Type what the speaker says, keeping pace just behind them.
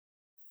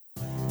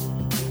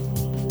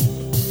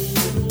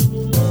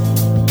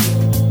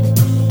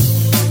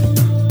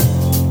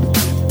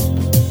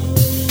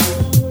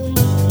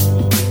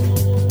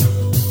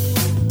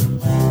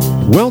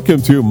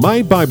Welcome to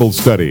My Bible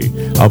Study,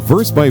 a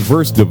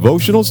verse-by-verse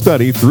devotional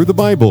study through the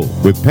Bible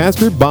with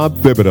Pastor Bob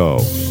Thibodeau.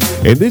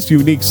 In this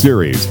unique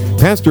series,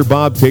 Pastor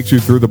Bob takes you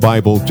through the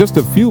Bible just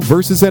a few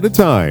verses at a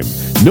time.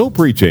 No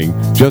preaching,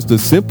 just a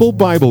simple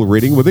Bible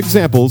reading with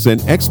examples and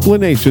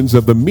explanations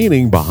of the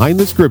meaning behind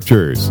the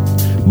Scriptures.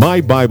 My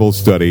Bible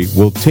Study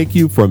will take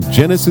you from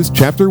Genesis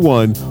chapter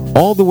 1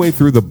 all the way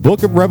through the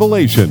book of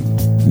Revelation.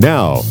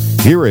 Now,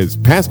 here is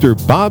Pastor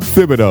Bob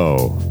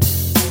Thibodeau.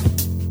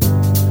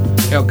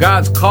 You know,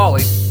 God's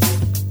calling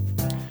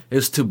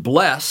is to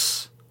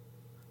bless.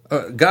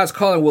 God's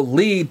calling will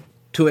lead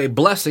to a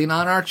blessing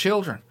on our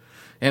children.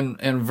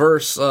 In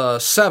verse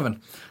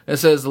 7, it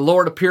says, the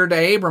Lord appeared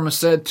to Abram and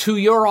said, to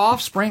your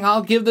offspring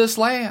I'll give this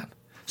land.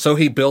 So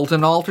he built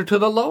an altar to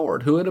the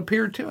Lord who had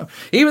appeared to him.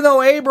 Even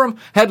though Abram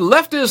had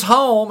left his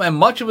home and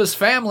much of his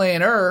family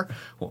in Ur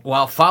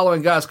while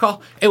following God's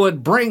call, it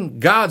would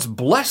bring God's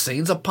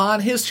blessings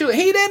upon his children.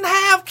 He didn't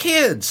have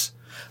kids.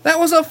 That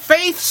was a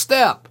faith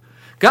step.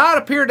 God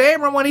appeared to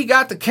Abram when he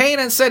got to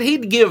Canaan and said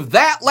he'd give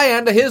that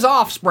land to his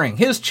offspring,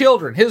 his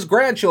children, his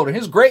grandchildren,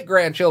 his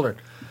great-grandchildren.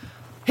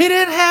 He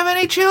didn't have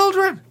any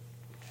children.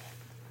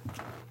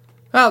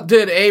 Now,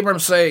 did Abram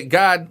say,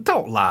 God,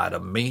 don't lie to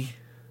me.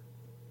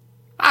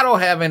 I don't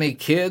have any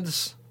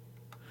kids.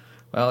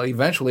 Well,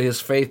 eventually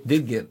his faith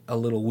did get a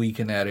little weak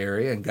in that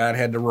area, and God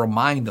had to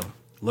remind him,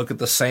 look at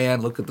the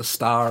sand, look at the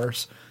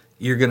stars.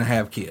 You're going to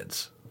have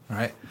kids.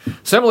 Right?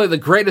 Similarly, the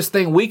greatest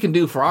thing we can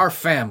do for our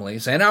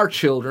families and our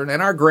children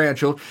and our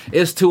grandchildren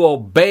is to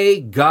obey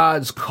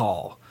God's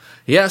call.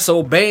 Yes,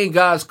 obeying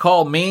God's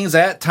call means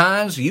at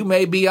times you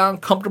may be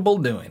uncomfortable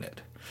doing it.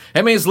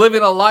 It means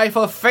living a life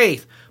of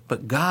faith,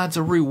 but God's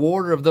a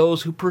rewarder of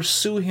those who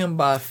pursue Him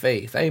by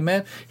faith.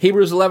 Amen?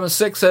 Hebrews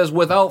 11:6 says,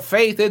 without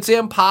faith it's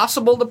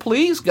impossible to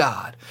please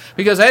God,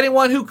 because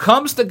anyone who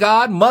comes to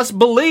God must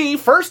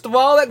believe, first of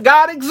all, that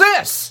God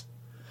exists.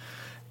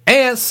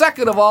 And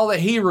second of all, that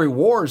He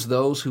rewards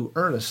those who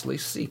earnestly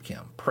seek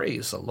Him.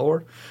 Praise the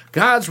Lord.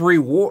 God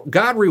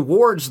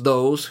rewards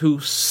those who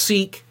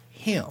seek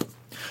Him.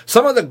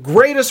 Some of the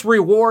greatest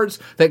rewards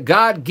that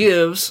God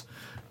gives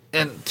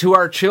to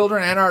our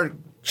children and our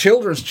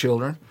children's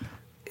children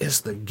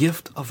is the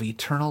gift of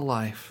eternal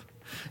life.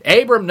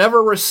 Abram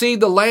never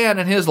received the land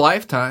in his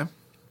lifetime.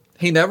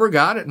 He never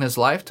got it in his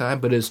lifetime,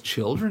 but his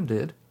children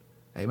did.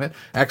 Amen.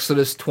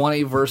 Exodus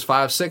 20, verse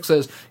 5-6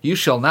 says, you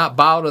shall not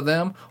bow to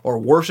them or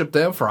worship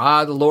them, for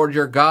I, the Lord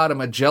your God,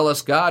 am a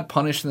jealous God,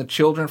 punishing the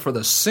children for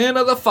the sin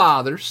of the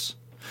fathers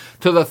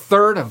to the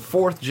third and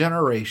fourth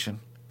generation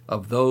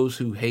of those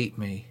who hate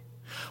me.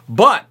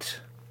 But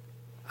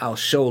I'll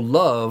show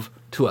love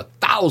to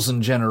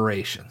 1,000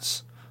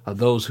 generations of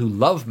those who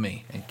love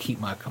me and keep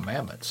my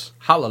commandments.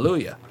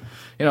 Hallelujah.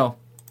 You know,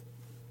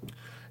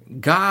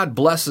 God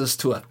blesses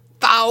to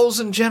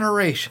 1,000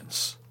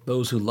 generations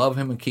those who love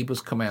Him and keep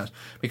His commands.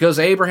 Because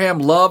Abraham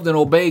loved and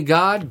obeyed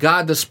God,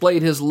 God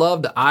displayed His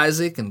love to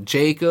Isaac and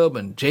Jacob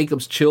and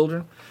Jacob's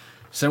children.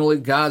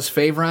 Similarly, God's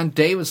favor on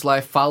David's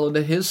life followed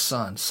to his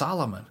son,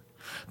 Solomon.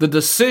 The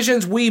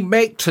decisions we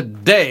make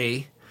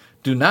today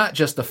do not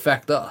just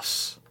affect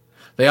us.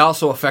 They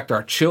also affect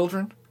our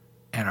children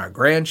and our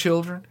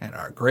grandchildren and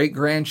our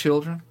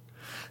great-grandchildren.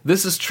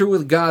 This is true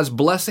with God's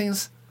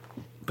blessings,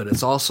 but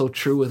it's also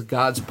true with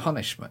God's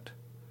punishment.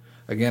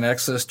 Again,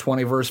 Exodus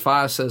 20, verse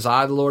 5 says,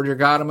 I, the Lord your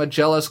God, am a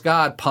jealous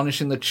God,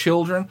 punishing the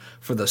children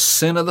for the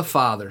sin of the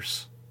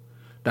fathers,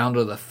 down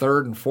to the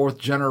third and fourth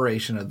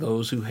generation of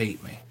those who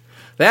hate me.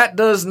 That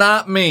does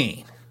not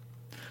mean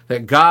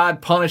that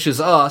God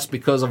punishes us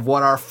because of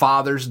what our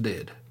fathers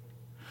did.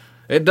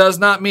 It does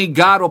not mean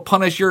God will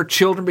punish your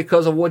children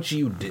because of what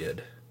you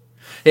did.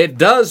 It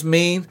does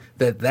mean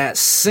that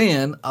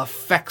sin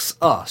affects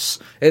us.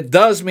 It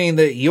does mean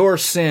that your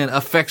sin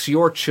affects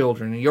your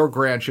children and your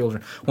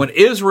grandchildren. When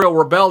Israel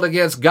rebelled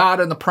against God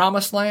in the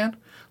Promised Land,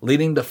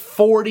 leading to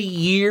 40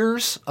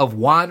 years of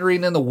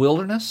wandering in the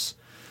wilderness,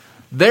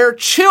 their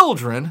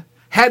children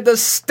had to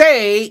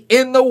stay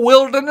in the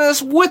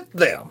wilderness with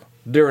them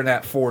during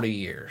that 40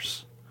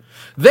 years.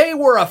 They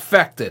were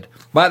affected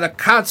by the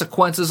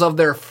consequences of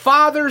their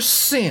father's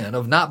sin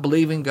of not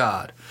believing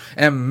God.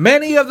 And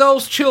many of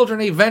those children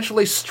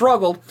eventually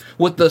struggled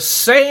with the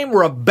same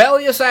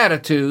rebellious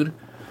attitude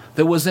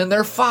that was in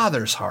their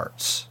father's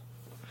hearts.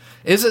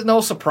 Is it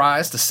no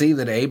surprise to see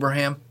that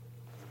Abraham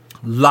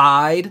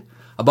lied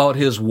about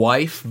his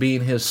wife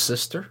being his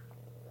sister?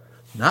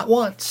 Not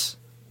once,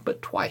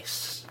 but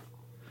twice.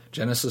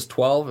 Genesis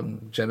 12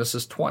 and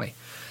Genesis 20.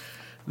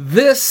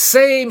 This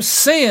same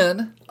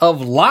sin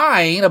of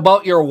lying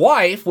about your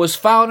wife was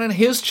found in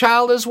his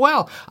child as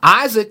well.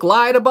 Isaac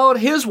lied about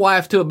his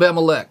wife to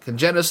Abimelech in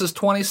Genesis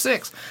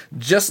 26.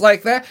 Just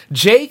like that,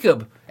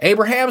 Jacob,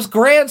 Abraham's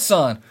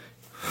grandson,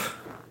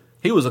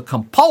 he was a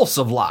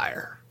compulsive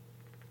liar.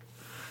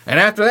 And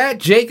after that,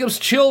 Jacob's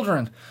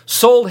children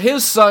sold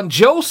his son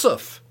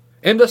Joseph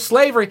into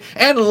slavery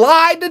and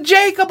lied to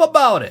Jacob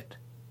about it.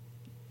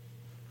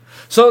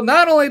 So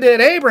not only did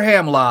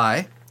Abraham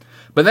lie,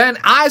 but then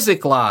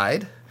Isaac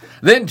lied.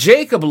 Then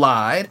Jacob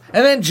lied,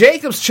 and then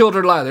Jacob's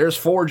children lied. There's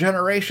 4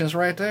 generations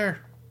right there.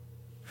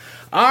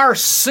 Our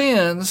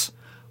sins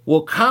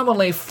will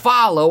commonly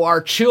follow our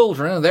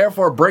children and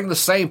therefore bring the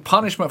same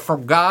punishment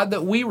from God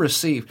that we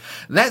receive.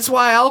 That's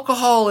why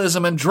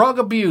alcoholism and drug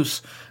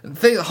abuse,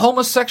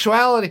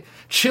 homosexuality,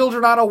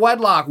 children out of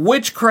wedlock,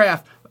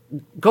 witchcraft,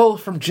 go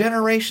from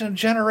generation to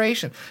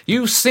generation.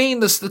 You've seen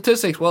the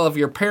statistics. Well, if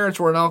your parents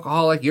were an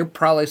alcoholic, you're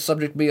probably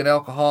subject to be an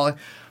alcoholic.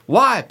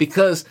 Why?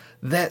 Because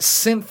that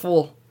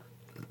sinful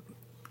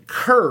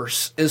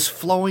curse is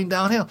flowing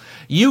downhill.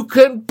 You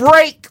can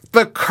break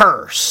the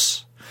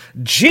curse.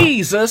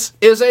 Jesus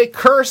is a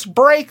curse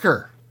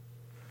breaker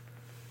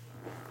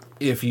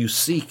if you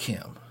seek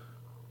him.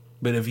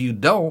 But if you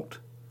don't,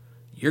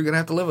 you're going to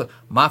have to live with it.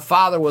 My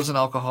father was an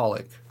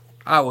alcoholic.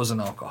 I was an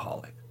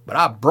alcoholic. But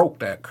I broke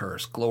that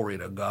curse. Glory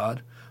to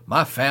God.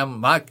 My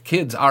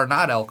kids are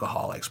not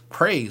alcoholics.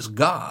 Praise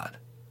God.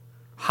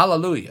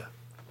 Hallelujah.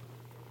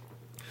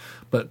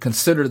 But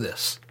consider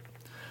this.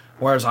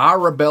 Whereas our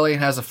rebellion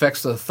has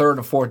effects to the 3rd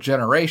and 4th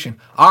generation,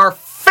 our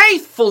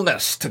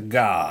faithfulness to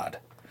God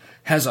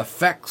has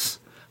effects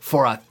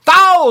for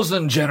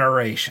 1,000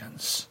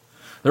 generations.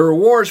 The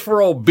rewards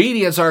for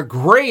obedience are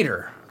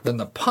greater than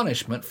the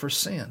punishment for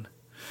sin.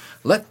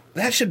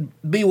 That should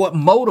be what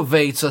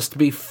motivates us to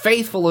be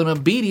faithful and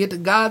obedient to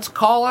God's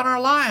call on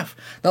our life.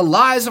 The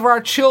lives of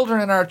our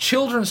children and our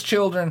children's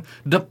children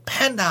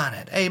depend on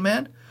it.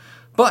 Amen?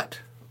 But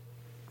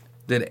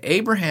did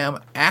Abraham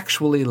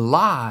actually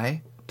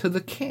lie to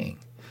the king?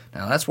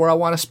 Now that's where I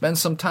want to spend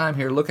some time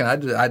here looking.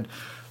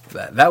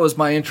 That was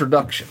my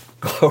introduction.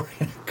 Glory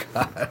to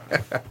God.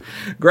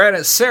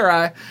 Granted,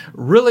 Sarai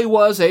really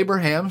was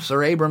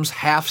Abram's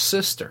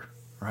half-sister,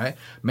 right?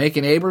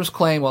 Making Abram's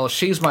claim, well,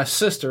 she's my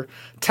sister.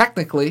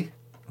 Technically,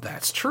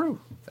 that's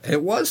true.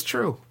 It was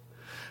true.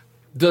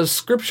 Does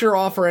Scripture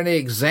offer any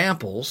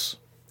examples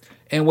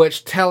in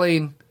which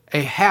telling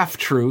a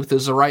half-truth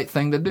is the right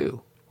thing to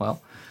do?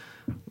 Well,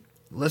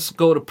 let's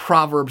go to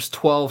Proverbs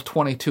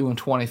 12:22 and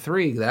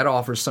 23. That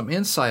offers some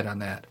insight on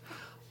that.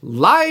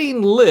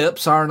 Lying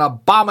lips are an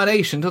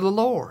abomination to the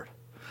Lord,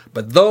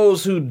 but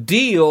those who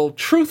deal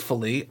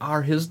truthfully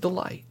are his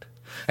delight.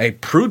 A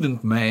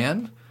prudent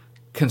man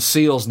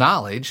conceals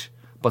knowledge,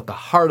 but the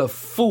heart of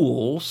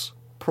fools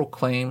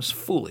proclaims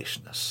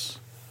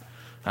foolishness.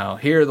 Now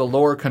here the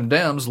Lord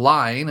condemns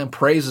lying and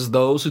praises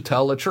those who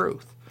tell the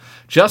truth.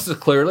 Just as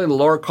clearly, the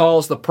Lord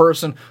calls the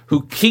person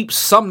who keeps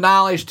some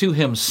knowledge to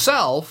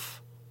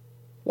himself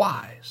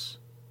wise.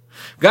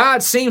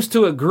 God seems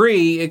to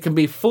agree it can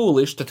be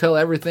foolish to tell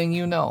everything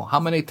you know. How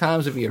many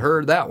times have you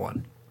heard that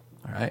one?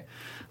 All right.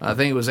 I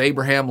think it was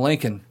Abraham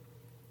Lincoln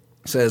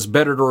says,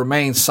 better to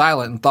remain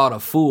silent and thought a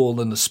fool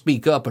than to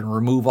speak up and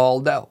remove all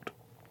doubt.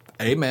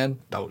 Amen.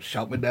 Don't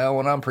shout me down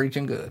when I'm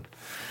preaching good.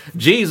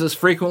 Jesus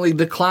frequently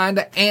declined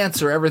to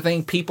answer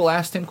everything people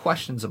asked him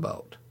questions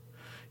about.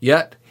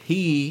 Yet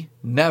he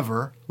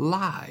never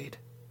lied.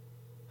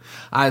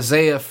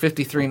 Isaiah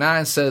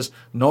 53:9 says,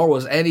 nor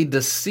was any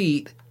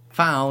deceit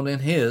found in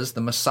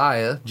the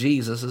Messiah,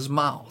 Jesus'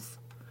 mouth.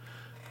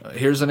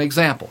 Here's an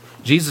example.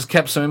 Jesus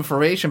kept some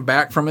information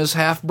back from his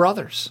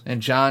half-brothers. In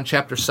John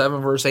chapter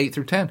 7, verse 8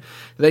 through 10,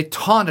 they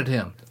taunted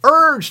him,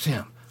 urged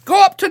him,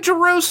 go up to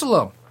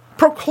Jerusalem,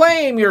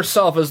 proclaim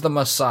yourself as the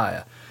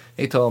Messiah.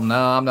 He told them, no,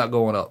 I'm not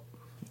going up.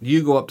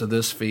 You go up to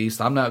this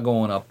feast. I'm not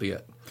going up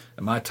yet.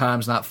 And my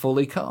time's not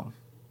fully come.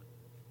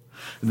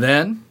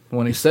 Then,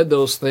 when he said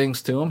those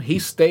things to them, he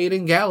stayed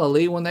in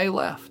Galilee when they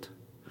left.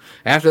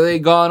 After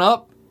they'd gone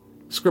up,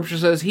 Scripture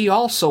says he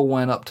also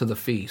went up to the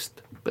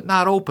feast, but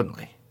not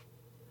openly,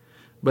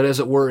 but as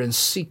it were in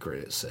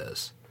secret, it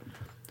says.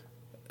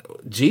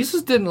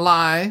 Jesus didn't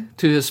lie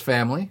to his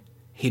family.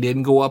 He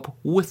didn't go up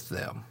with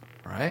them,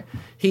 right?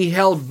 He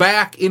held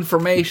back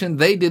information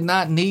they did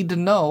not need to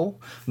know,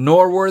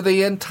 nor were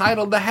they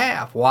entitled to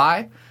have.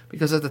 Why?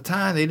 Because at the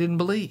time they didn't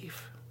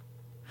believe.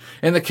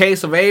 In the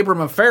case of Abram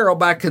and Pharaoh,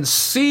 by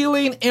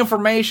concealing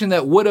information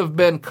that would have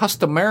been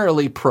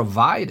customarily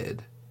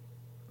provided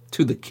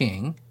to the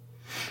king,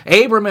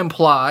 Abram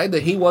implied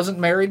that he wasn't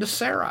married to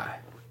Sarai.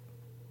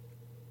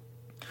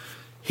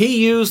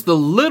 He used the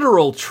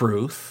literal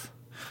truth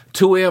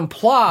to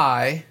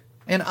imply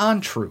an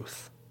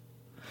untruth.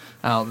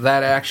 Now,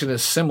 that action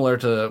is similar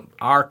to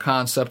our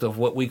concept of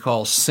what we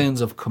call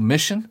sins of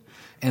commission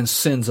and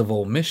sins of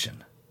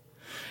omission.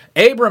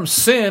 Abram's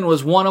sin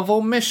was one of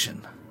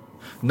omission.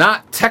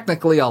 Not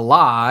technically a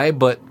lie,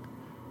 but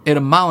it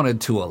amounted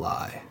to a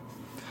lie.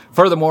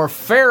 Furthermore,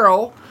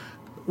 Pharaoh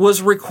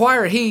was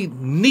required, he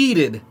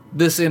needed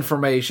this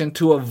information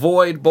to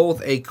avoid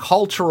both a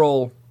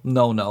cultural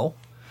no-no,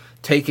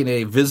 taking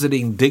a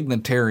visiting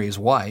dignitary's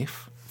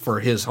wife for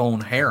his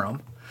own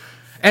harem,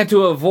 and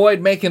to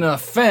avoid making an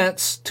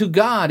offense to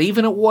God.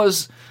 Even it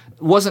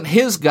wasn't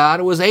his God,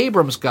 it was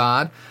Abram's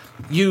God.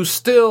 You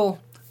still,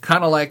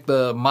 kind of like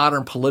the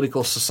modern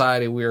political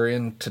society we're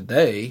in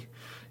today,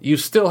 you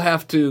still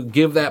have to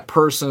give that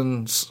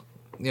person's,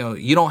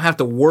 you don't have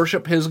to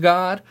worship his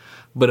God,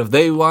 but if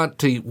they want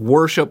to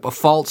worship a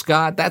false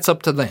god, that's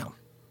up to them.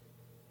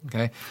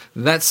 Okay,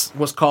 that's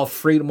what's called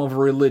freedom of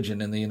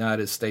religion in the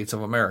United States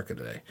of America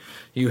today.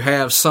 You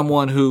have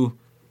someone who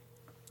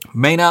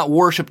may not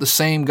worship the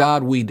same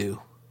God we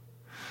do,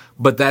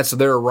 but that's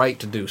their right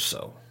to do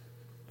so.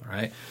 All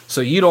right,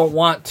 so you don't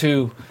want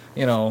to,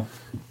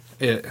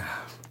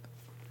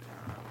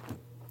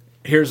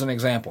 here's an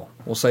example.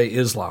 We'll say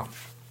Islam.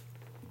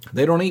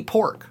 They don't eat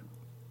pork.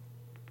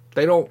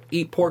 They don't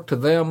eat pork. To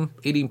them,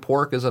 eating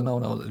pork is a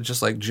no-no,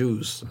 just like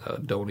Jews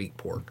don't eat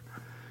pork.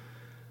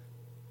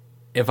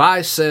 If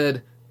I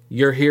said,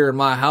 you're here in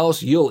my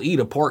house, you'll eat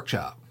a pork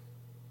chop.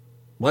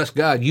 Bless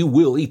God, you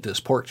will eat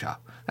this pork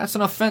chop. That's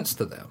an offense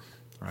to them,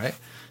 right?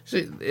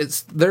 See,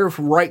 it's their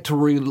right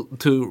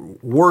to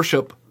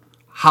worship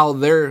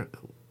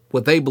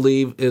what they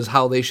believe is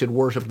how they should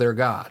worship their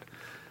God.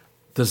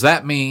 Does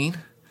that mean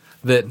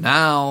that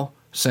now,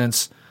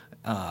 since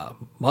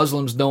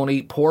Muslims don't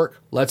eat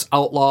pork, let's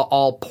outlaw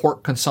all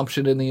pork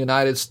consumption in the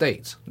United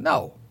States?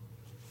 No.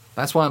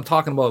 That's why I'm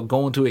talking about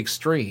going to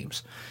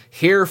extremes.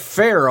 Here,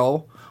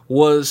 Pharaoh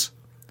was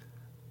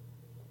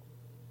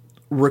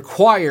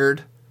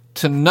required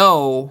to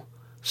know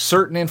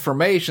certain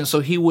information so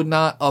he would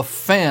not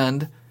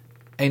offend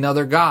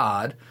another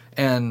god.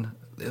 And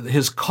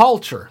his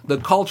culture, the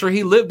culture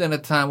he lived in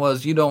at the time,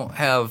 was you don't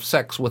have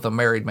sex with a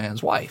married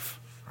man's wife,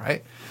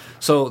 right?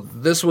 So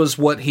this was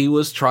what he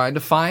was trying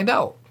to find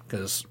out,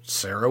 because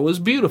Sarah was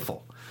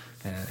beautiful.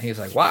 And he's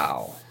like,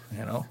 wow,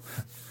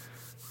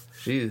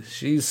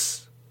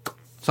 she's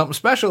something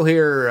special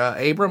here,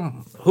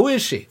 Abram. Who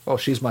is she? Oh,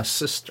 she's my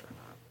sister.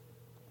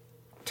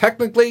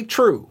 Technically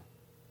true,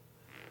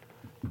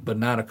 but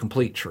not a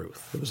complete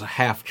truth. It was a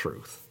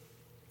half-truth.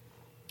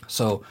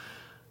 So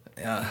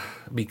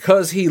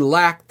because he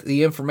lacked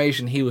the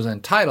information he was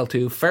entitled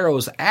to, Pharaoh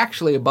was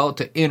actually about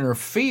to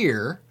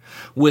interfere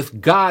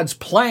with God's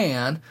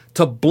plan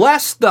to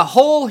bless the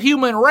whole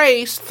human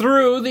race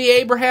through the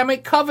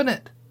Abrahamic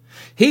covenant.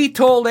 He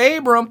told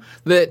Abram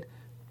that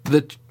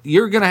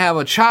you're going to have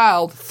a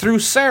child through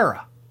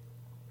Sarah.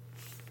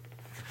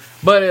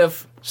 But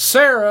if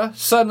Sarah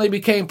suddenly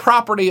became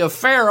property of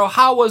Pharaoh,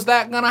 how was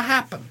that going to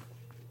happen?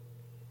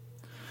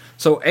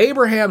 So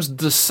Abraham's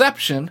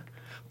deception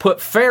put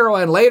Pharaoh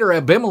and later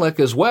Abimelech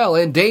as well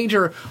in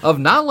danger of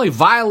not only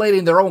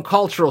violating their own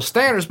cultural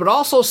standards, but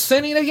also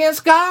sinning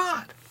against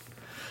God.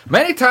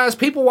 Many times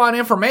people want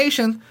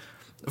information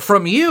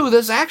from you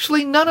that's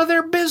actually none of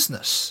their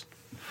business,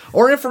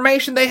 or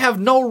information they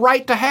have no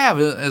right to have.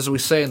 As we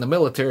say in the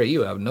military,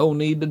 you have no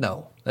need to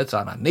know. That's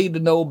on a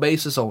need-to-know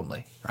basis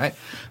only, right?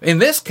 In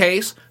this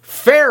case,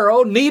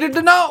 Pharaoh needed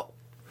to know.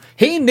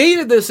 He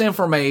needed this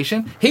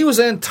information. He was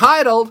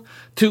entitled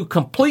to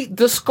complete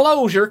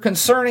disclosure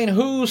concerning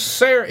who's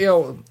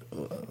Sarah.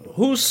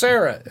 Who's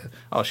Sarah?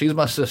 Oh, she's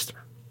my sister.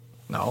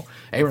 No,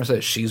 Abraham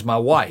says, she's my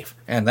wife.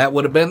 And that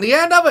would have been the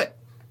end of it.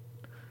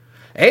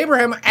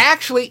 Abraham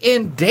actually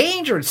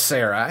endangered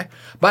Sarai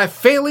by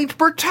failing to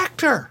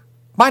protect her,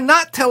 by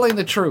not telling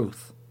the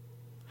truth.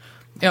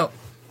 You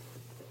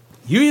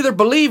either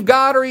believe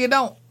God or you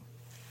don't.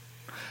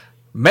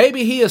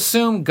 Maybe he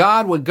assumed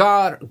God would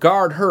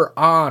guard her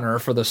honor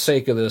for the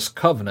sake of this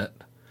covenant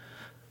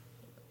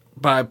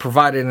by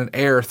providing an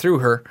heir through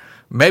her.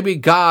 Maybe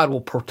God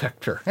will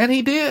protect her. And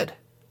he did.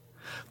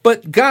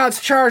 But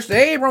God's charge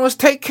to Abram was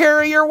take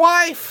care of your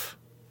wife.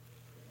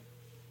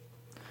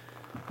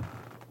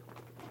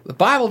 The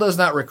Bible does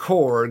not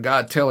record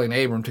God telling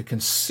Abram to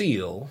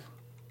conceal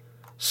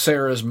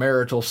Sarah's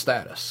marital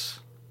status.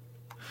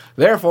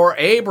 Therefore,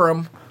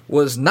 Abram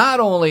was not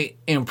only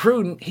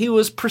imprudent, he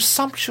was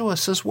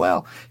presumptuous as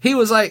well. He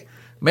was like,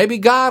 maybe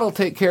God will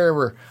take care of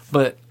her,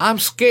 but I'm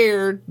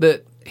scared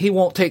that he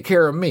won't take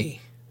care of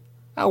me.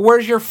 Now,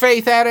 where's your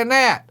faith at in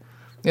that?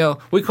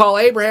 We call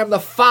Abraham the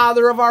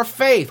father of our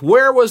faith.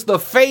 Where was the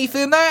faith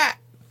in that?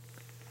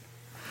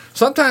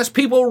 Sometimes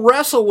people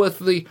wrestle with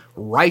the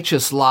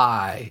righteous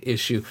lie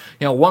issue.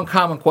 One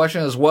common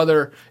question is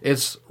whether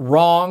it's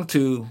wrong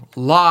to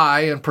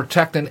lie and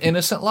protect an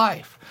innocent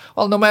life.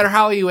 Well, no matter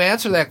how you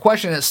answer that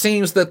question, it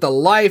seems that the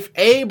life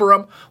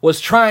Abram was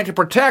trying to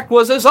protect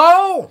was his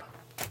own.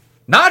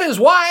 Not his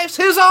wife's,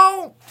 his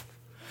own.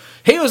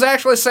 He was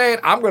actually saying,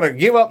 I'm going to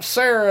give up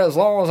Sarah as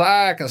long as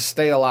I can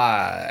stay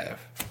alive.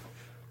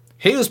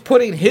 He was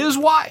putting his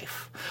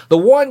wife, the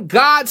one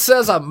God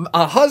says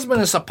a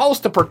husband is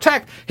supposed to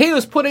protect, he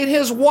was putting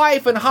his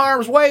wife in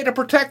harm's way to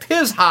protect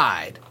his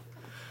hide.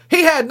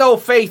 He had no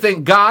faith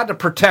in God to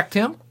protect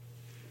him.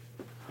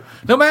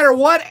 No matter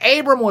what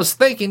Abram was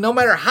thinking, no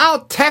matter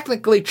how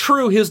technically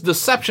true his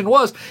deception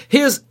was,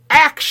 his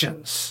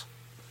actions,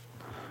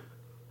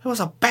 it was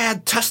a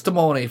bad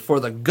testimony for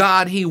the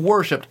God he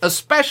worshipped,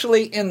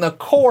 especially in the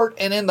court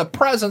and in the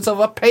presence of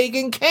a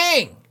pagan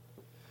king.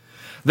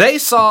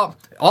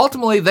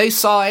 Ultimately, they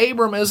saw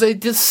Abram as a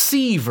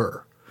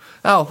deceiver.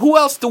 Now, who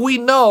else do we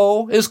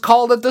know is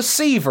called a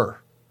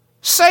deceiver?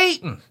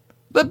 Satan,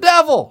 the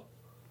devil.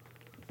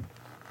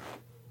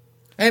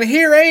 And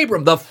here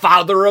Abram, the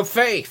father of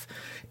faith,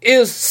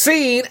 is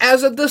seen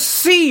as a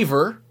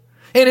deceiver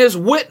in his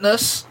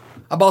witness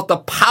about the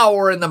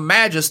power and the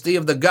majesty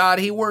of the God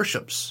he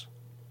worships.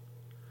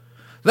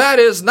 That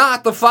is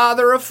not the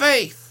father of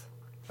faith.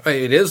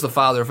 It is the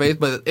father of faith,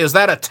 but is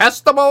that a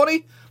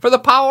testimony for the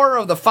power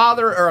of the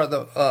father or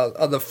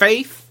of the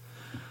faith?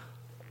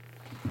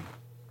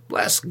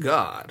 Bless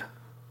God.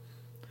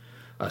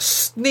 A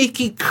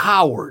sneaky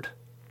coward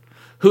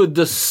who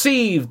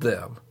deceived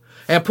them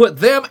and put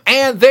them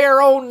and their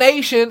own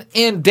nation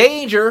in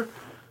danger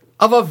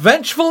of a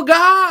vengeful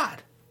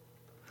God.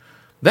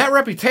 That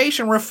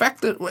reputation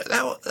reflected,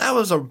 that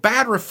was a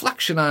bad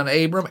reflection on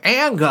Abram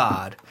and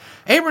God.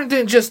 Abram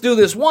didn't just do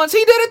this once,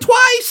 he did it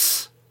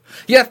twice.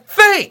 You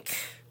think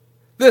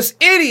this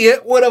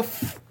idiot would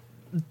have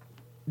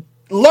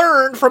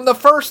learned from the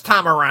first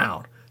time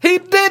around. He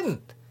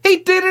didn't. He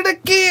did it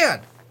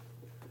again.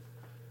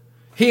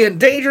 He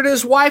endangered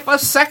his wife a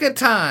second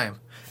time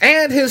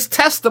and his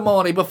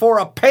testimony before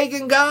a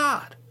pagan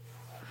god.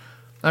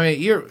 I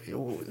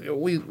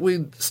mean,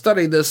 we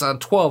studied this on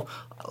 12.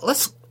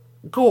 Let's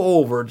go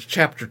over to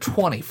chapter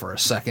 20 for a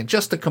second,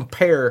 just to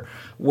compare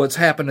what's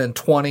happened in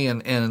 20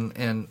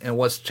 and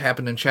what's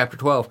happened in chapter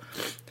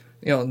 12.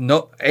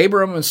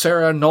 Abram and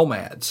Sarah are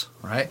nomads,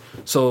 right?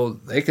 So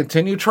they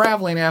continue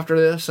traveling after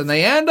this, and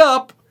they end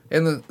up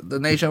in the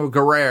nation of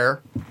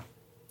Gerar.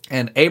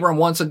 And Abram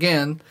once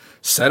again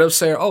said of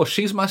Sarah, "Oh,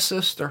 she's my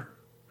sister."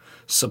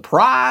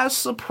 Surprise,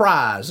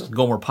 surprise, as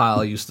Gomer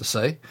Pyle used to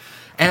say.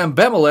 And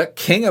Abimelech,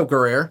 king of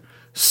Gerar,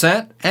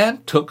 sent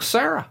and took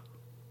Sarah.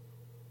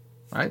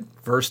 Right?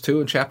 Verse 2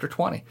 in chapter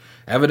 20.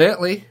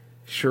 Evidently,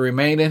 she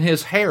remained in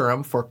his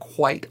harem for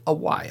quite a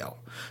while.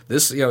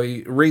 This,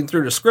 reading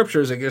through the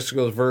scriptures, it just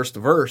goes verse to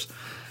verse.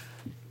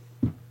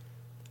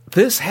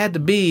 This had to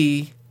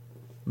be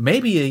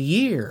maybe a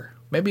year,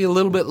 maybe a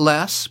little bit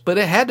less, but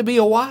it had to be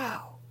a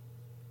while.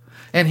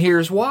 And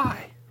here's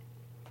why.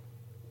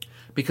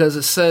 Because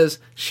it says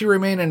she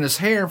remained in his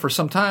harem for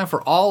some time,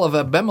 for all of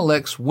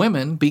Abimelech's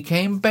women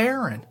became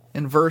barren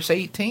in verse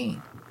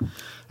 18.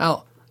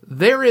 Now,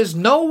 there is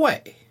no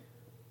way.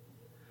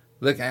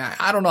 Look,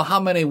 I don't know how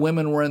many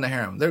women were in the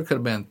harem. There could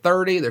have been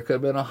 30, there could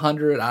have been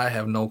 100, I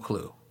have no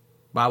clue.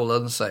 Bible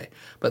doesn't say.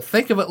 But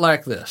think of it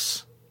like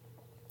this.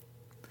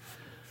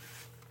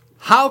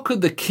 How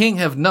could the king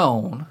have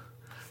known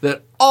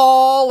that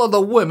all of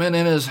the women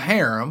in his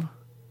harem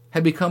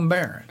had become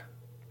barren?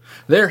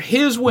 They're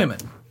his women.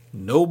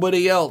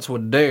 Nobody else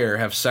would dare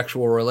have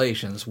sexual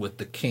relations with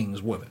the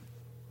king's women.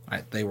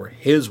 Right? They were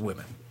his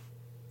women.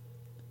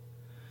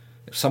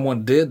 If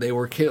someone did, they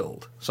were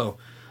killed. So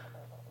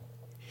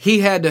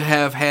he had to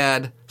have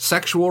had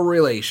sexual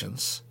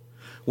relations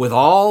with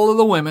all of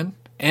the women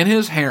in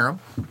his harem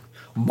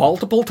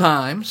multiple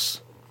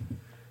times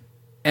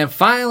and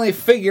finally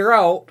figure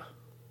out,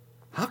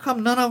 how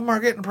come none of them are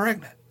getting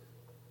pregnant?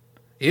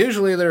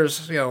 Usually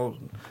there's,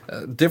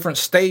 different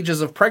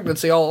stages of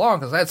pregnancy all along,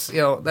 because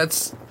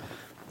that's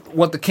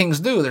what the kings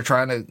do. They're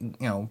trying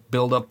to,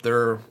 build up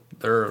their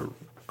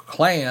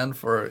clan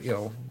for,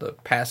 the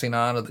passing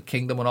on of the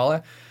kingdom and all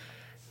that.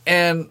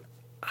 And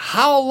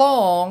how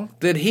long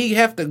did he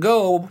have to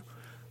go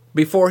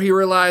before he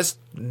realized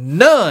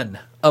none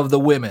of the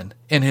women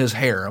in his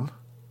harem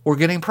were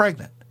getting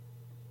pregnant?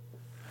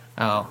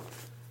 Now,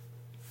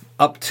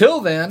 up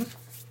till then,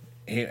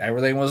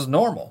 everything was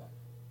normal.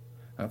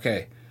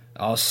 Okay.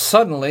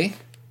 Suddenly,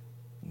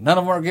 none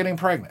of them are getting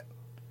pregnant.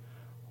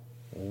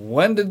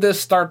 When did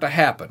this start to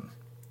happen?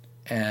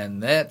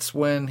 And that's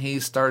when he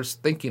starts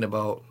thinking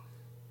about,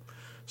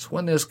 it's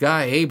when this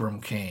guy Abram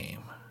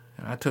came,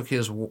 and I took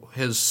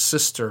his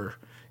sister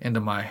into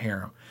my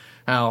harem.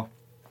 Now,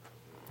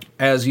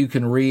 as you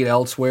can read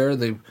elsewhere,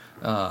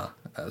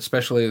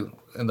 especially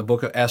in the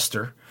book of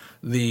Esther,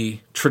 the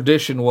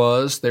tradition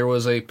was there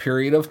was a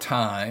period of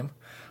time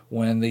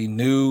when the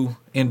new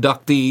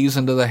inductees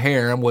into the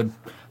harem would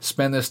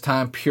spend this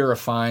time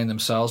purifying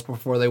themselves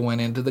before they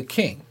went into the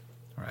king,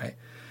 right?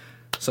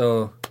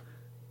 So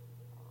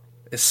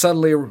it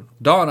suddenly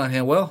dawned on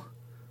him, well,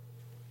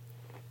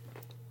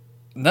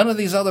 none of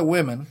these other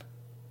women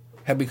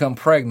have become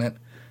pregnant,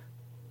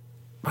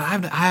 but I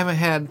haven't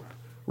had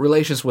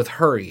relations with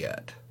her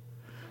yet.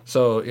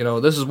 So,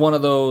 this is one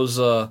of those,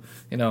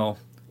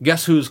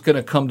 guess who's going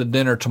to come to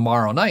dinner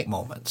tomorrow night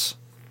moments,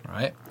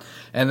 right?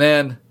 And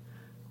then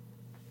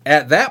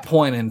at that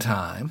point in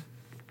time,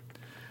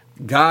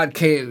 God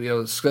came,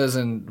 it says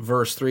in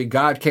verse 3,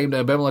 God came to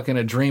Abimelech in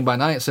a dream by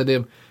night and said to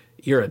him,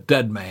 "You're a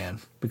dead man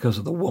because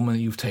of the woman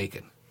you've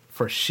taken,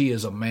 for she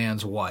is a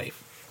man's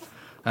wife."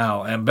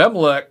 Now,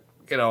 Abimelech,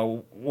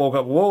 woke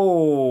up,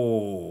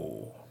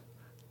 whoa,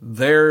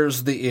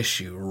 there's the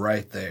issue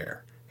right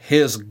there.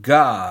 His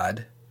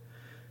God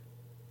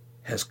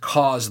has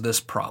caused this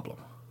problem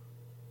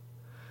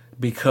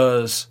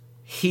because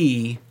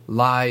he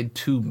lied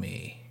to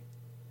me.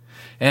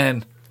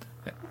 And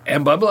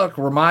Abimelech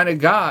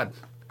reminded God,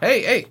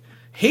 hey,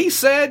 he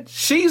said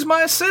she's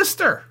my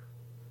sister.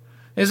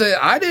 He said,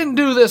 I didn't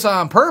do this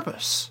on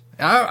purpose.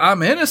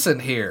 I'm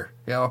innocent here.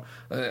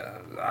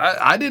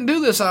 I didn't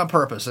do this on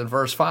purpose in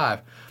verse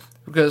 5.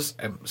 Because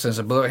since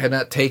Abimelech had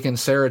not taken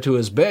Sarah to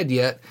his bed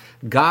yet,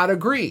 God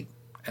agreed.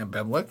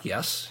 Abimelech,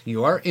 yes,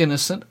 you are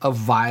innocent of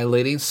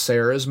violating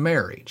Sarah's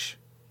marriage.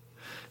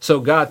 So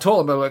God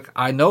told him, look,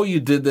 I know you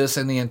did this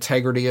in the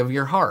integrity of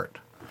your heart.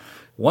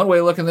 One way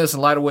of looking at this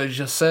in light of what you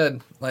just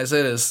said, like I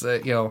said, is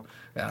that,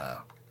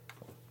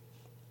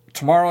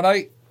 tomorrow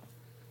night,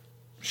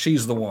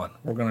 she's the one.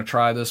 We're going to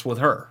try this with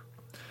her.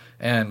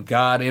 And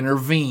God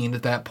intervened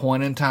at that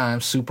point in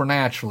time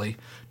supernaturally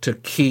to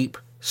keep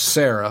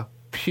Sarah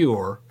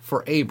pure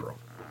for Abram.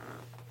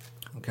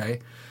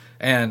 Okay?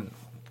 And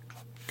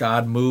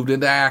God moved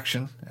into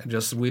action,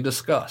 just as we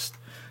discussed.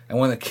 And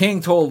when the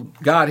king told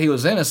God he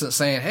was innocent,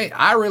 saying, hey,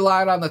 I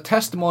relied on the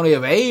testimony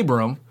of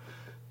Abram,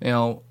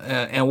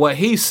 and what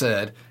he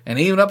said, and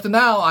even up to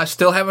now, I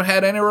still haven't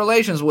had any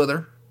relations with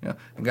her.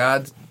 And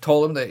God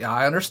told him that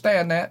I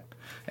understand that,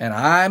 and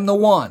I'm the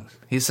one.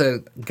 He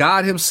said,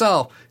 God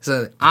himself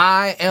said,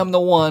 I am the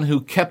one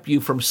who kept you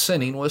from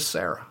sinning with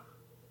Sarah.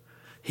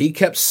 He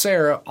kept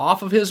Sarah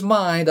off of his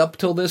mind up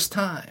till this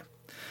time.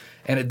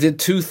 And it did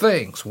two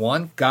things.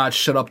 One, God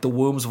shut up the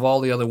wombs of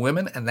all the other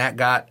women, and that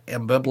got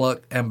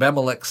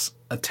Abimelech's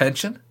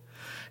attention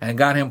and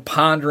got him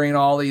pondering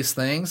all these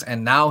things,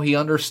 and now he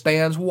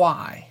understands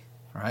why,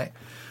 right?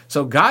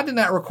 So God did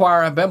not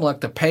require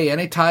Abimelech to pay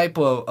any type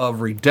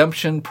of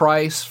redemption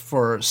price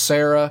for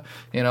Sarah,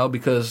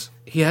 because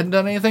he hadn't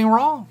done anything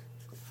wrong.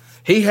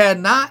 He had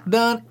not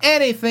done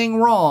anything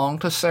wrong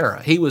to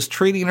Sarah. He was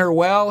treating her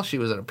well. She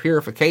was in a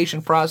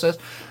purification process.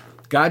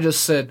 God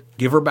just said,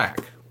 give her back.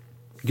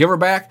 Give her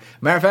back.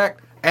 Matter of fact,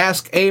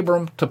 ask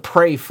Abram to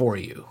pray for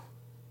you.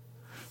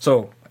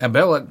 So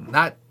Abimelech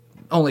not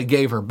only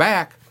gave her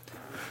back,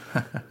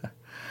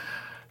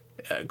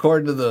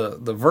 according to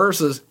the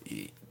verses,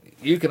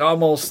 you can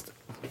almost,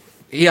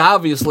 he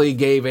obviously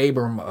gave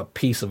Abram a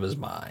piece of his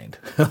mind,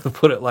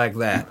 put it like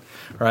that,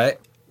 right?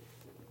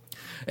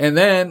 And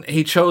then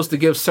he chose to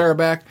give Sarah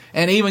back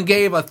and even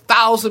gave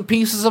 1,000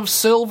 pieces of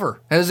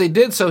silver. As he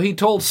did so, he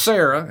told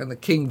Sarah, and the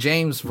King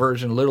James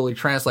Version literally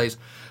translates,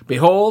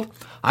 behold,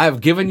 I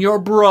have given your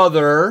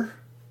brother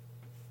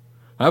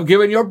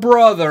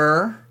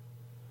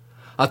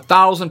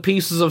 1,000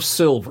 pieces of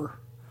silver.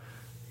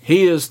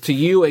 He is to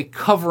you a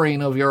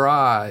covering of your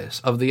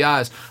eyes, unto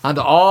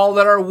all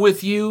that are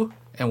with you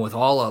and with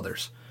all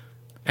others.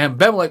 And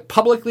Abimelech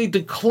publicly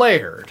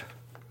declared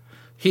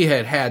he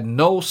had had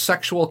no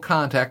sexual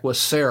contact with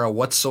Sarah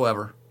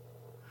whatsoever.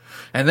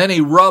 And then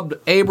he rubbed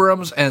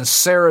Abram's and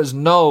Sarah's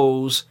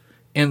nose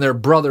in their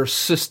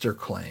brother-sister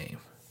claim,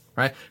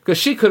 right? Because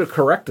she could have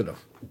corrected him.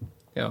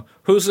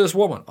 Who's this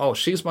woman? Oh,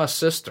 she's my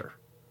sister.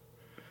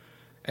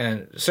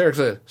 And Sarah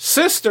said,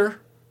 sister?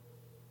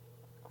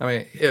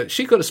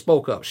 She could have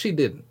spoke up. She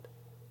didn't.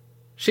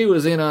 She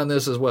was in on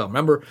this as well.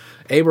 Remember,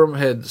 Abram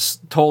had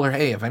told her,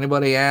 hey, if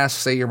anybody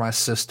asks, say you're my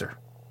sister.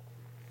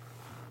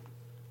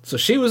 So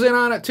she was in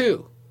on it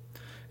too.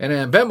 And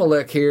then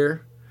Abimelech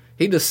here,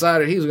 he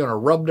decided he was going to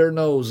rub their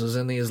noses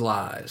in these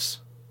lies.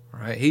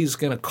 Right? He's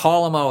going to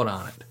call them out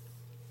on it.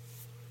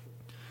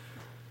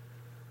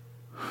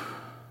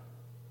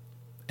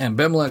 And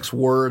Abimelech's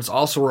words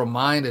also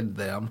reminded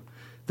them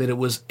that it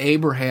was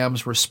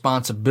Abraham's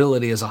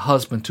responsibility as a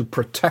husband to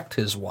protect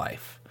his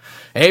wife.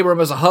 Abram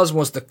as a husband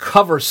was to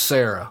cover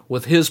Sarah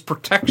with his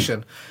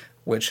protection,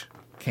 which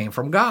came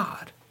from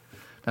God.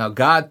 Now,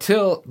 God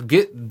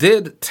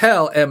did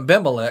tell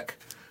Abimelech,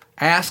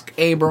 ask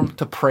Abram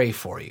to pray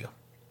for you.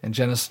 In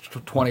Genesis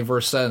 20,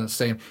 verse 7, it's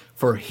saying,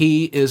 for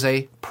he is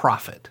a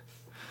prophet.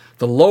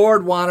 The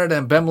Lord wanted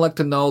Abimelech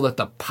to know that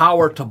the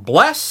power to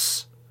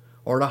bless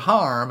or to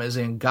harm is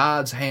in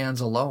God's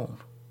hands alone.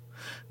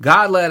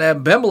 God let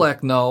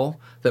Abimelech know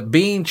that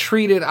being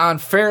treated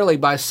unfairly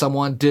by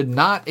someone did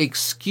not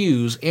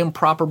excuse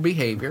improper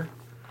behavior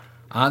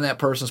on that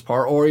person's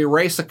part or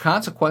erase the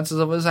consequences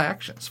of his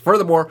actions.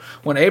 Furthermore,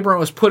 when Abram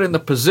was put in the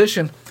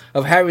position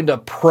of having to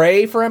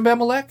pray for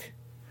Abimelech,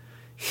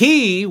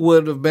 he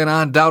would have been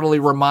undoubtedly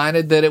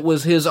reminded that it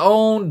was his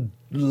own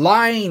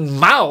lying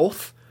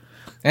mouth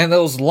and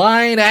those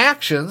lying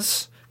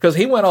actions, because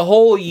he went a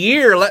whole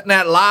year letting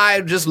that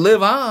lie just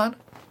live on,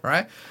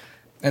 right?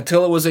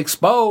 Until it was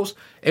exposed.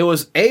 It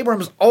was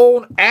Abram's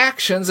own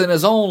actions and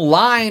his own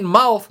lying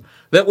mouth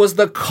that was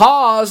the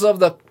cause of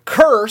the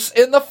curse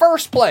in the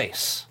first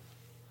place.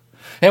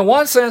 In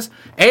one sense,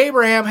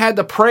 Abraham had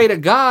to pray to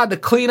God to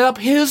clean up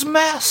his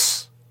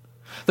mess,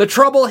 the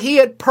trouble he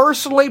had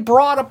personally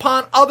brought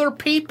upon other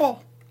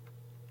people.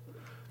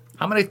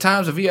 How many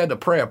times have you had to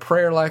pray a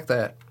prayer like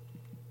that?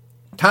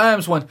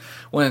 Times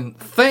when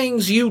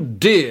things you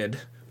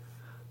did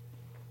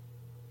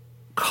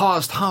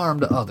caused harm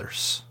to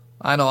others.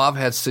 I know I've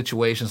had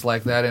situations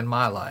like that in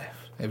my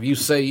life. If you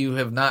say you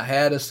have not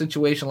had a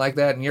situation like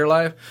that in your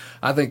life,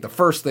 I think the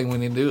first thing we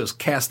need to do is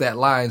cast that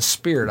lying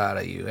spirit out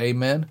of you.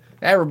 Amen?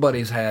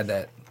 Everybody's had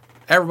that.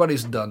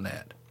 Everybody's done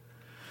that.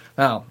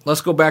 Now,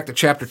 let's go back to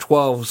chapter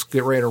 12. Let's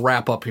get ready to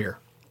wrap up here.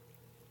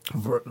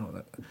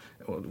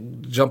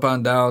 Jump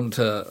on down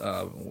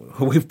to,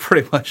 we've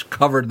pretty much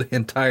covered the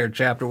entire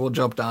chapter. We'll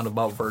jump down to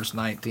about verse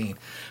 19.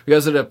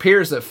 Because it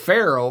appears that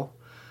Pharaoh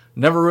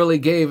never really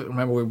gave,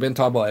 remember we've been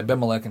talking about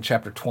Abimelech in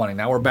chapter 20.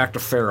 Now we're back to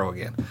Pharaoh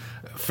again.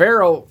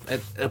 Pharaoh,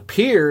 it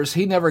appears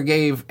he never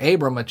gave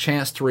Abram a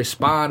chance to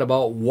respond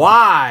about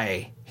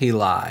why he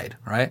lied,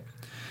 right?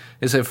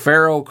 It said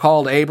Pharaoh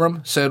called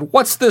Abram, said,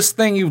 "What's this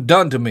thing you've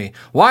done to me?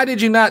 Why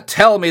did you not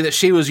tell me that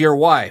she was your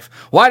wife?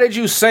 Why did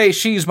you say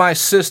she's my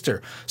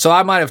sister, so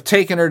I might have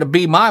taken her to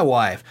be my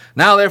wife?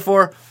 Now,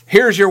 therefore,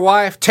 here's your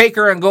wife, take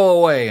her and go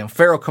away." And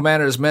Pharaoh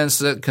commanded his men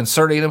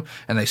concerning him,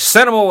 and they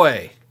sent him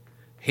away,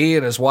 he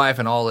and his wife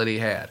and all that he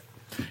had.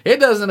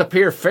 It doesn't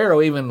appear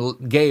Pharaoh even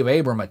gave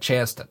Abram a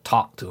chance to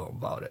talk to him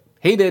about it.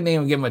 He didn't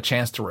even give him a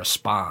chance to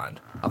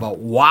respond about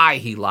why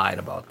he lied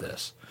about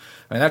this.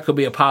 I mean, that could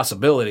be a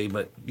possibility,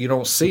 but you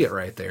don't see it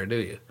right there, do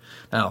you?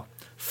 Now,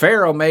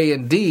 Pharaoh may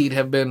indeed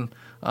have been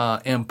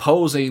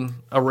imposing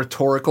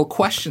rhetorical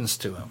questions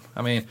to him.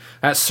 I mean,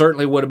 that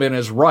certainly would have been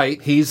his right.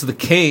 He's the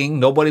king.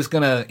 Nobody's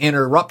going to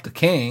interrupt the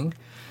king.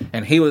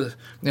 And he was,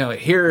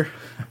 here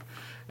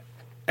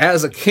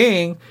as a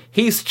king,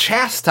 he's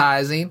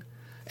chastising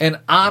an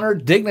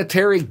honored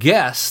dignitary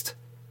guest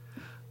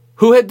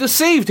who had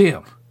deceived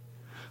him.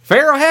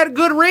 Pharaoh had a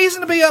good reason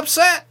to be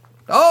upset.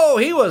 Oh,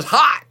 he was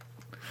hot.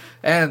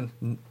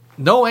 And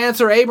no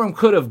answer Abram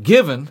could have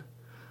given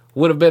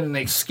would have been an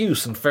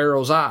excuse in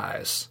Pharaoh's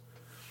eyes.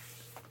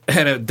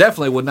 And it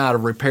definitely would not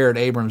have repaired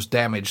Abram's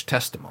damaged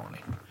testimony.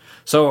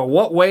 So in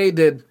what way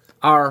did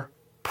our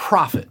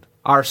prophet,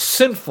 our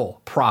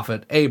sinful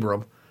prophet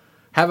Abram,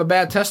 have a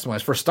bad testimony?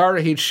 For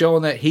starters, he'd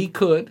shown that he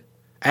could,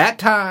 at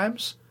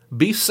times,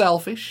 be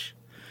selfish.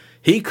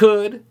 He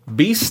could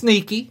be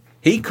sneaky.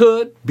 He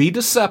could be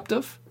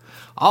deceptive.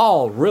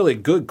 All really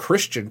good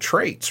Christian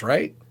traits,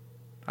 right?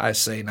 I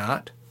say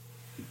not.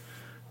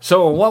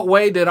 So in what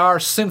way did our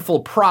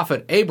sinful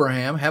prophet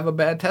Abraham have a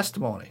bad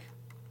testimony?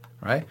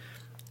 Right?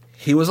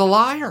 He was a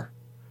liar.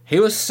 He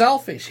was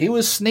selfish. He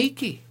was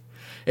sneaky.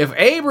 If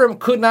Abram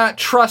could not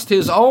trust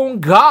his own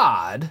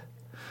God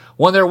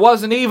when there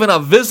wasn't even a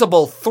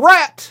visible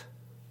threat,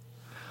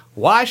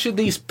 why should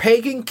these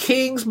pagan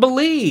kings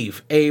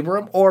believe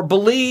Abram or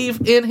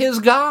believe in his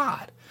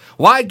God?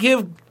 Why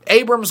give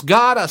Abram's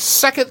God a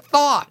second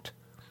thought?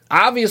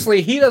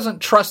 Obviously, he doesn't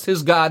trust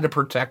his God to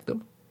protect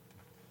him.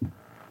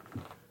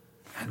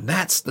 And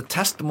that's the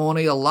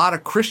testimony a lot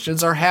of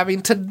Christians are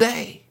having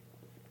today.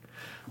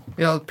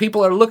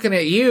 People are looking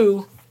at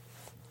you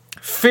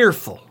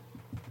fearful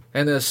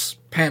in this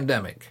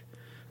pandemic.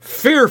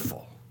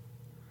 Fearful.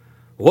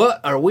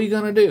 What are we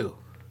going to do?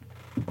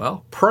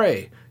 Well,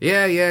 pray.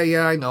 Yeah,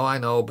 I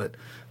know, but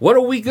what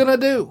are we going to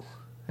do?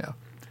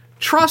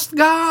 Trust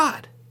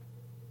God.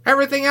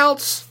 Everything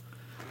else,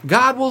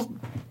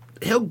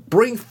 He'll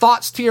bring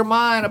thoughts to your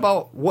mind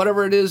about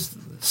whatever it is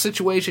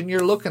situation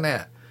you're looking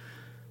at.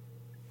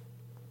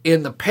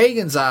 In the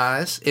pagan's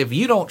eyes, if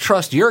you don't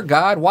trust your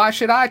God, why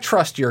should I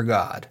trust your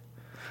God?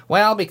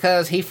 Well,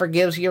 because he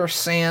forgives your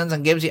sins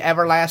and gives you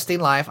everlasting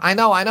life. I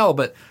know,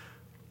 but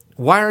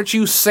why aren't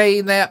you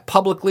saying that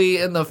publicly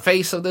in the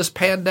face of this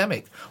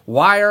pandemic?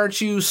 Why aren't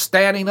you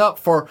standing up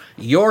for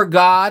your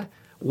God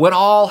when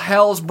all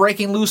hell's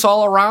breaking loose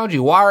all around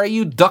you? Why are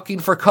you ducking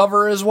for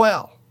cover as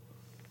well?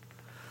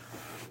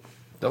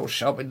 Don't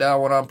shut me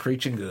down when I'm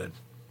preaching good.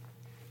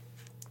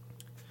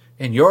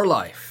 In your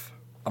life,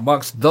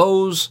 amongst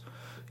those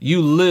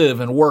you live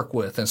and work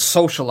with and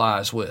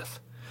socialize with,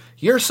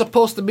 you're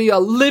supposed to be a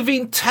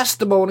living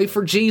testimony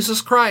for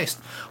Jesus Christ.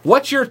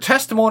 What's your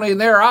testimony in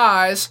their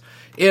eyes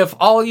if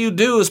all you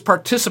do is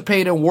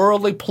participate in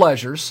worldly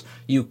pleasures,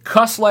 you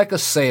cuss like a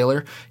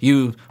sailor,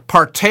 you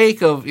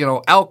partake of,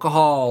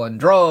 alcohol and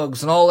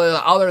drugs and all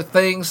the other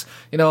things,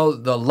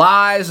 the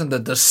lies and the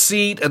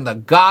deceit and the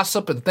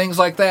gossip and things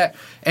like that,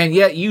 and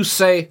yet you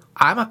say,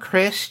 I'm a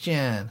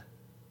Christian.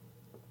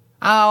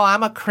 Oh,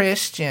 I'm a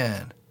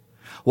Christian.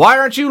 Why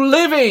aren't you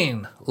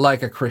living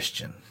like a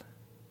Christian?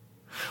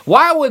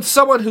 Why would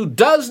someone who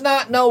does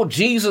not know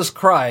Jesus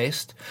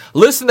Christ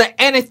listen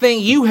to anything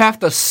you have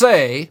to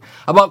say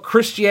about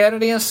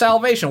Christianity and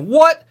salvation?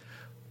 What?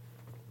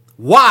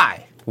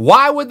 Why?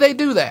 Why would they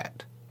do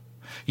that?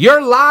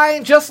 You're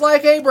lying just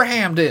like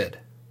Abraham did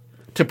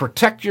to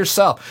protect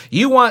yourself.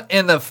 You want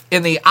in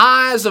the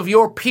eyes of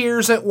your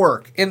peers at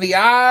work, in the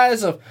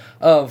eyes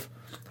of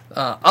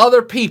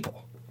other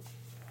people,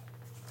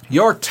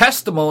 your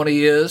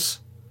testimony is,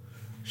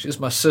 she's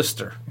my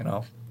sister,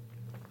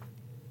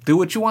 Do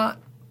what you want.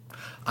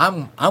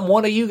 I'm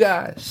one of you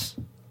guys.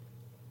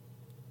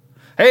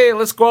 Hey,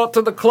 let's go out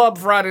to the club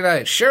Friday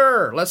night.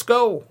 Sure, let's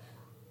go.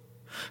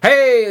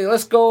 Hey,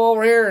 let's go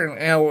over here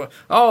and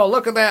oh,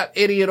 look at that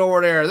idiot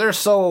over there. They're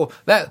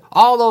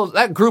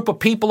that group of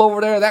people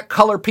over there, that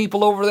color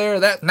people over there,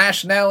 that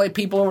nationality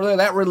people over there,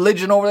 that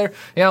religion over there.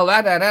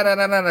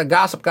 That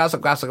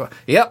gossip.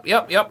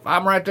 Yep.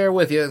 I'm right there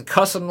with you,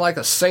 cussing like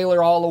a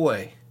sailor all the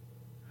way.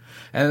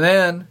 And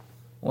then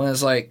when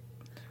it's like,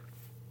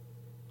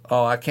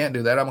 oh, I can't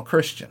do that. I'm a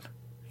Christian.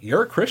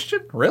 You're a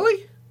Christian?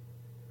 Really?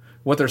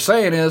 What they're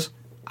saying is,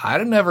 I'd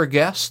have never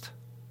guessed.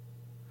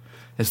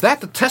 Is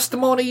that the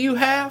testimony you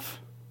have?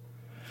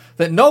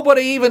 That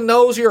nobody even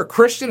knows you're a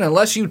Christian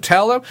unless you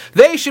tell them?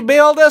 They should be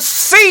able to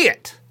see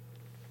it.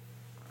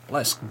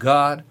 Bless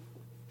God.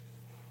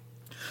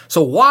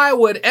 So why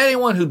would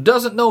anyone who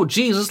doesn't know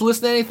Jesus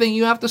listen to anything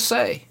you have to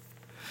say?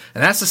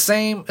 And that's the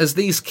same as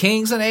these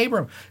kings and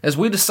Abram. As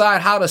we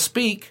decide how to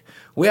speak,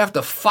 we have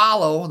to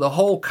follow the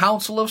whole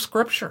counsel of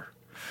Scripture.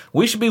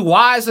 We should be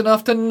wise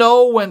enough to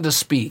know when to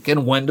speak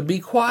and when to be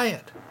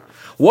quiet.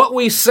 What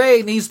we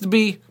say needs to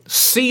be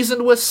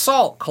seasoned with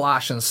salt,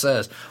 Colossians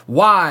says,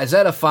 wise,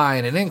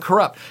 edifying, and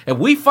incorrupt. If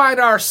we find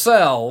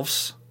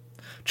ourselves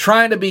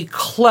trying to be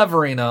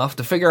clever enough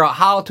to figure out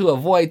how to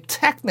avoid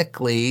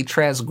technically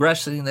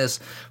transgressing this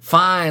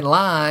fine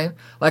line,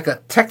 like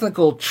a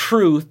technical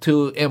truth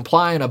to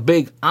implying a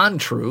big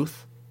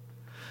untruth,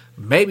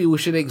 maybe we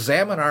should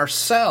examine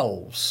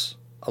ourselves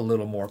a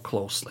little more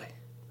closely.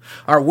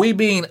 Are we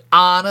being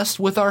honest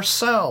with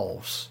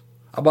ourselves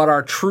about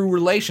our true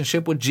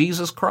relationship with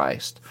Jesus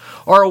Christ?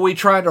 Or are we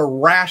trying to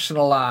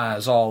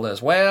rationalize all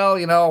this? Well,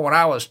 when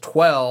I was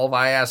 12,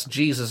 I asked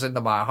Jesus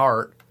into my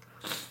heart.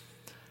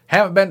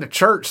 Haven't been to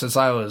church since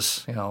I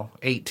was,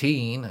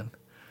 18, and,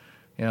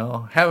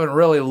 haven't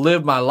really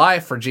lived my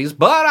life for Jesus.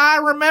 But I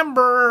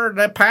remember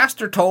the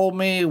pastor told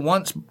me,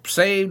 once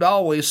saved,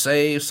 always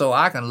saved, so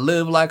I can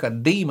live like a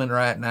demon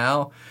right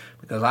now,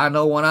 because I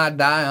know when I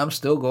die, I'm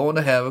still going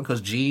to heaven because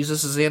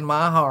Jesus is in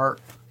my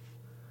heart.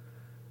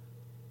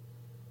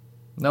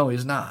 No,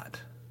 he's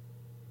not.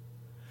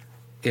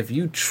 If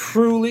you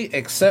truly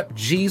accept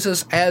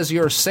Jesus as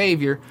your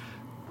Savior,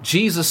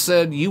 Jesus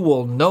said you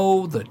will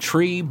know the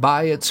tree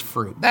by its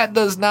fruit. That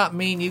does not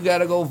mean you got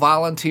to go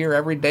volunteer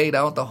every day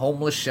down at the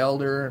homeless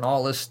shelter and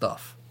all this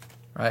stuff,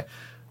 right?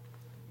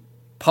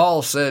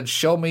 Paul said,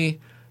 show me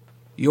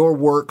your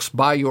works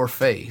by your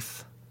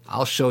faith.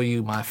 I'll show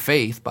you my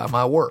faith by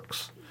my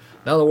works.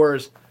 In other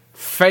words,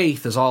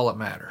 faith is all that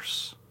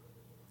matters.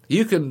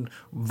 You can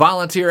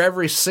volunteer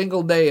every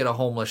single day at a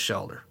homeless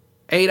shelter,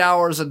 8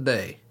 hours a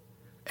day,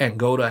 and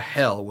go to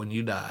hell when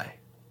you die.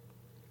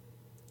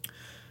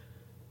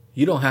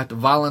 You don't have to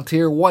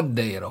volunteer one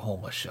day at a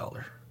homeless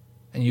shelter,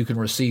 and you can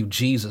receive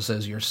Jesus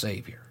as your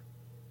Savior.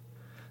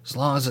 As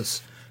long as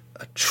it's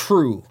a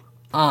true,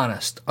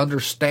 honest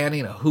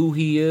understanding of who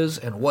He is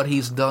and what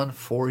He's done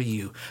for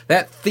you.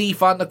 That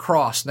thief on the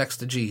cross next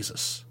to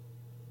Jesus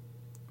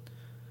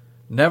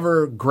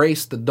never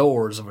graced the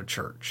doors of a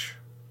church,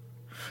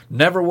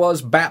 never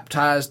was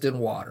baptized in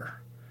water,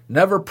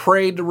 never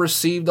prayed to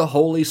receive the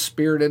Holy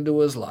Spirit into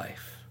his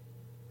life.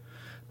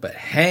 But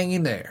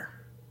hanging there,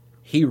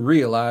 he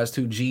realized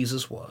who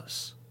Jesus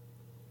was.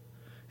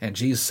 And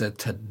Jesus said,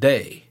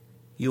 today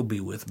you'll be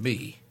with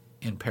me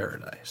in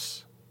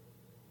paradise.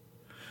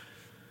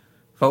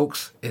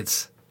 Folks,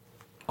 it's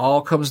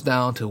all comes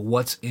down to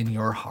what's in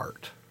your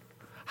heart.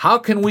 How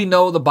can we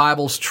know the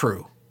Bible's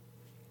true?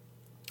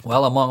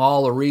 Well, among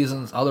all the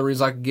reasons, other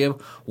reasons I could give,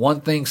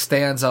 one thing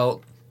stands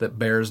out that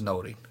bears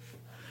noting.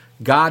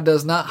 God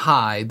does not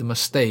hide the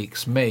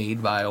mistakes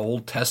made by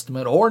Old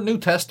Testament or New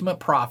Testament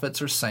prophets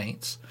or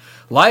saints.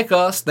 Like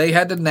us, they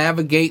had to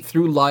navigate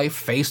through life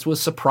faced with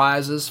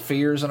surprises,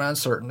 fears, and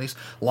uncertainties.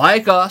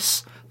 Like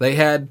us, they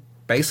had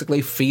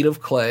basically feet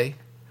of clay.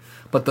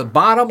 But the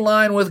bottom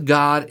line with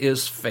God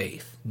is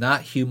faith,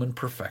 not human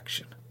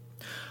perfection.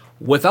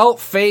 Without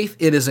faith,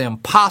 it is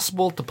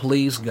impossible to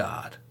please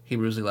God.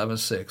 Hebrews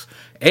 11:6.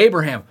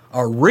 Abraham,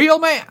 a real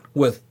man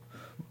with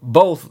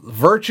both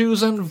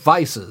virtues and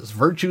vices,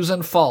 virtues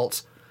and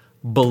faults,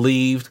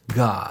 believed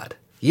God.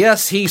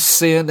 Yes, he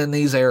sinned in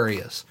these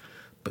areas,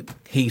 but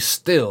he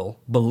still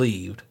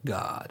believed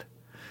God.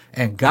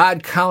 And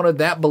God counted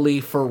that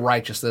belief for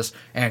righteousness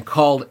and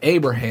called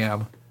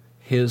Abraham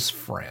his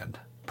friend.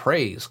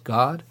 Praise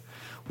God.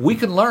 We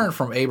can learn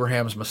from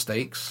Abraham's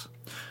mistakes,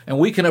 and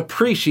we can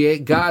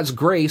appreciate God's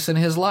grace in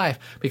his life,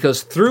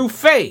 because through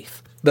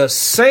faith, the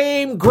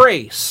same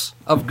grace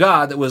of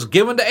God that was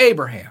given to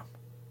Abraham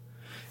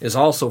is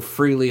also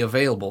freely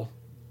available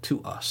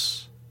to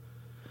us.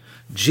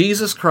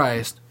 Jesus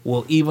Christ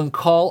will even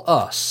call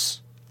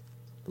us,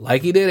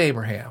 like he did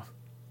Abraham,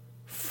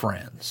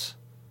 friends.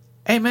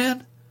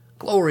 Amen?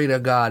 Glory to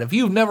God. If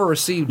you've never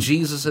received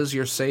Jesus as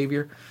your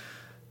Savior,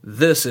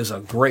 this is a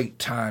great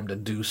time to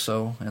do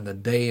so in the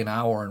day and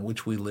hour in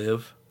which we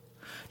live.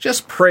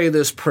 Just pray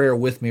this prayer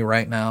with me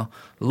right now.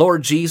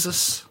 Lord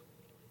Jesus,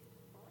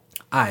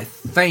 I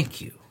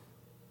thank you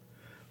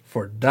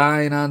for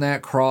dying on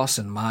that cross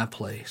in my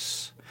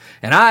place.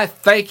 And I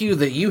thank you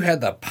that you had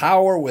the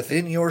power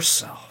within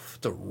yourself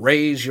to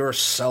raise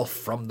yourself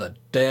from the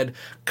dead,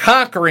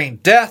 conquering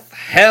death,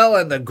 hell,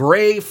 and the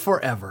grave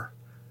forever.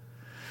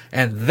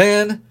 And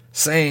then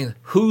saying,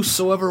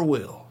 whosoever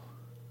will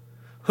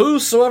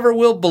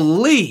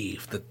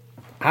believe that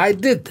I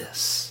did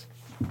this,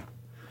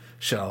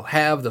 shall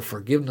have the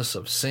forgiveness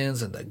of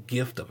sins and the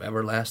gift of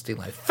everlasting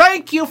life.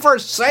 Thank you for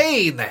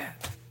saying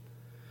that.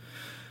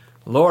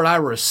 Lord, I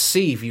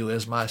receive you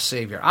as my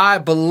Savior. I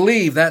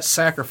believe that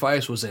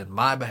sacrifice was in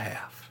my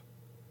behalf,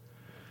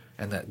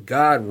 and that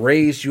God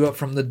raised you up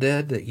from the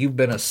dead, that you've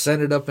been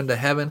ascended up into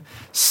heaven,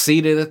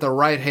 seated at the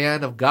right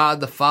hand of God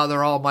the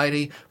Father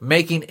Almighty,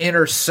 making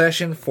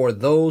intercession for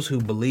those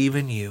who believe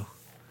in you.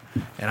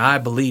 And I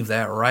believe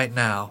that right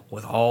now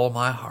with all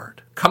my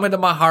heart. Come into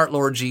my heart,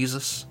 Lord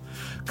Jesus.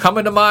 Come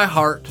into my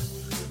heart.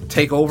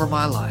 Take over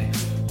my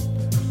life.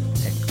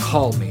 And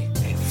call me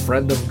a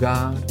friend of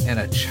God and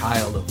a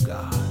child of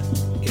God.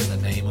 In the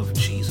name of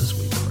Jesus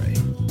we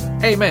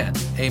pray. Amen.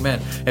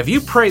 Amen. If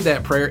you prayed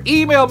that prayer,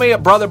 email me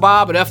at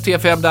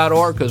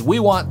brotherbob@ftfm.org because we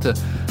want to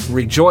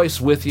rejoice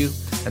with you.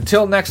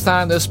 Until next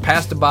time, this is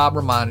Pastor Bob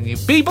reminding you,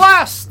 be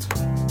blessed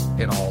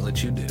in all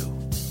that you do.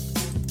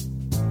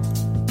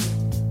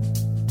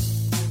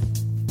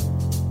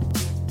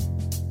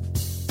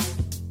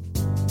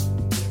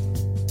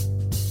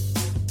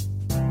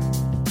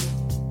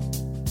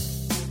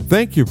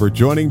 Thank you for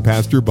joining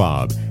Pastor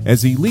Bob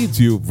as he leads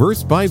you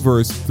verse by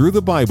verse through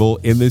the Bible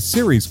in this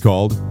series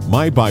called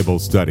My Bible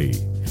Study.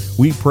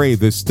 We pray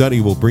this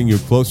study will bring you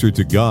closer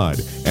to God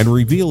and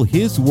reveal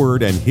His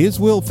Word and His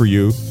will for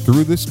you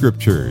through the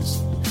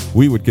Scriptures.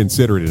 We would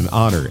consider it an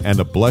honor and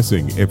a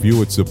blessing if you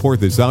would support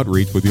this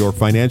outreach with your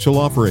financial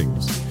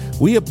offerings.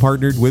 We have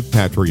partnered with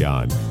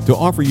Patreon to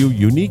offer you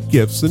unique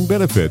gifts and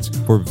benefits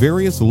for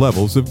various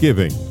levels of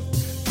giving.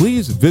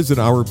 Please visit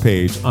our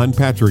page on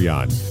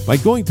Patreon by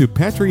going to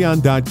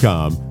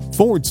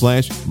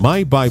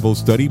patreon.com/My Bible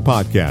Study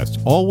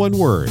Podcast, all one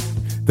word.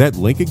 That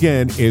link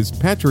again is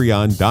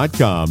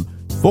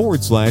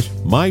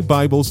patreon.com/My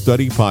Bible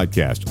Study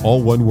Podcast,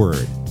 all one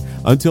word.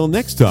 Until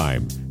next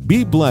time,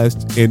 be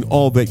blessed in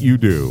all that you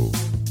do.